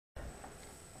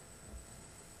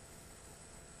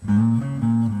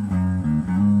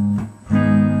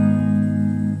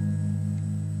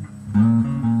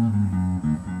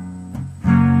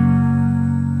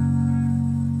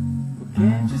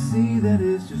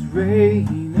just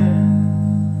raining.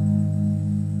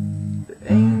 There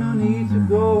ain't no need to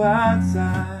go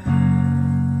outside.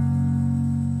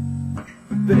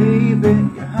 Baby,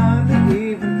 you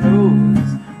hardly even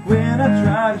notice when I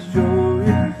try to show you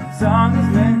the song is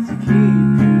meant to keep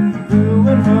you doing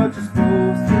what you're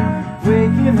supposed to.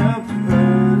 Waking up too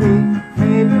early,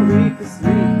 maybe we could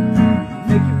sleep.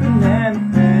 Make you banana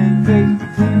pancakes,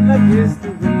 pretend like it's the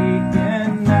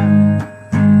weekend now.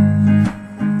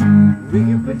 We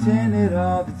can pretend it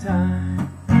all the time.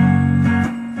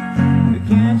 But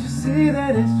can't you see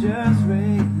that it's just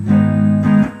raining?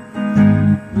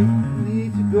 We don't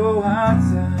need to go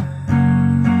outside.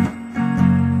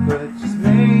 But just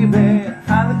maybe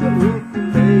I look a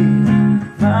ukulele.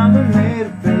 Mama made a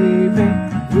baby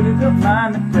with a good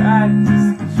mind to practice.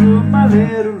 Show my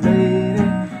little lady,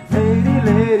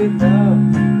 lady love,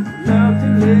 love to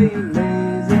lay you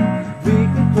lazy. We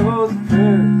can close the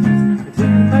curtains,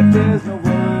 pretend like there's no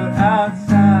world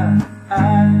outside.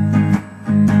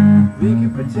 We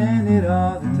can pretend it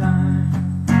all the time.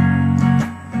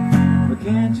 But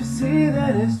can't you see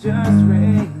that it's just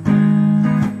raining?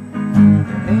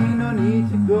 There ain't no need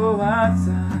to go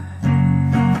outside.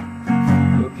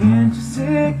 But can't you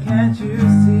see, can't you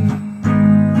see?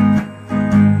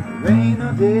 Rain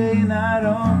all day and I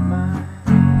don't mind.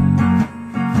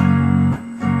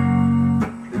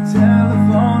 The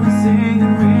telephone is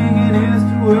singing, ringing, it's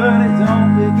too early, don't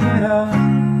pick it up.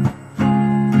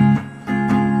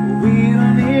 But we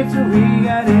don't need to, we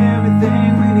got everything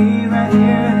we need right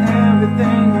here, and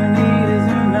everything we need is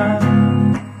enough.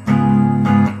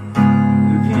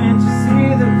 So can't you see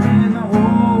that when the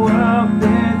whole world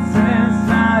fits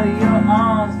inside of your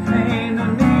arms, ain't no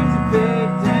need to pay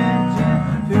attention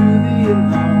to the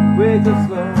alarm. Wake up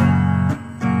slow,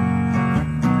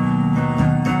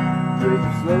 wake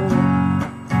up slow.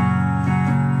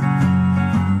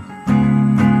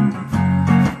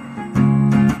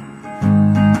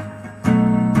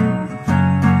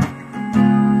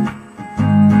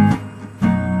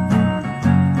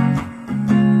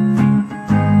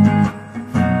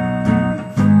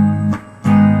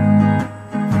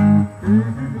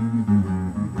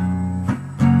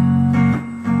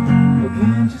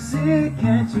 Can't you see,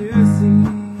 can't you see?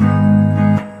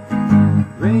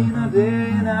 Rain all day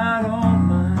and I don't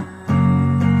mind.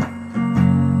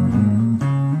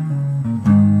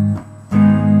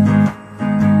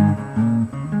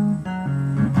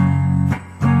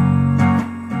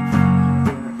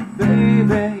 But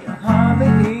baby, you hardly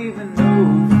even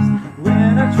notice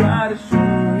when I try to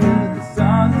show you the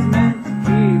song is meant to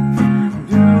keep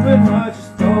you doing what you're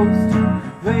supposed to.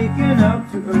 Waking up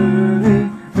too early,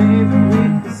 maybe we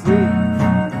could sleep.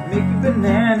 Make you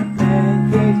banana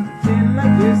pancakes, pretend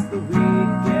like it's the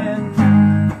weekend.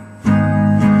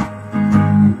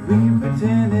 We can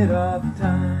pretend it all the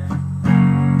time.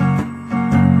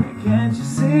 And can't you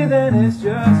see that it's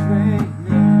just raining?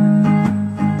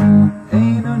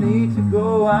 Ain't no need to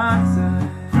go outside.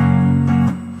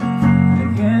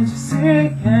 And can't you see,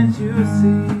 can't you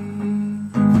see?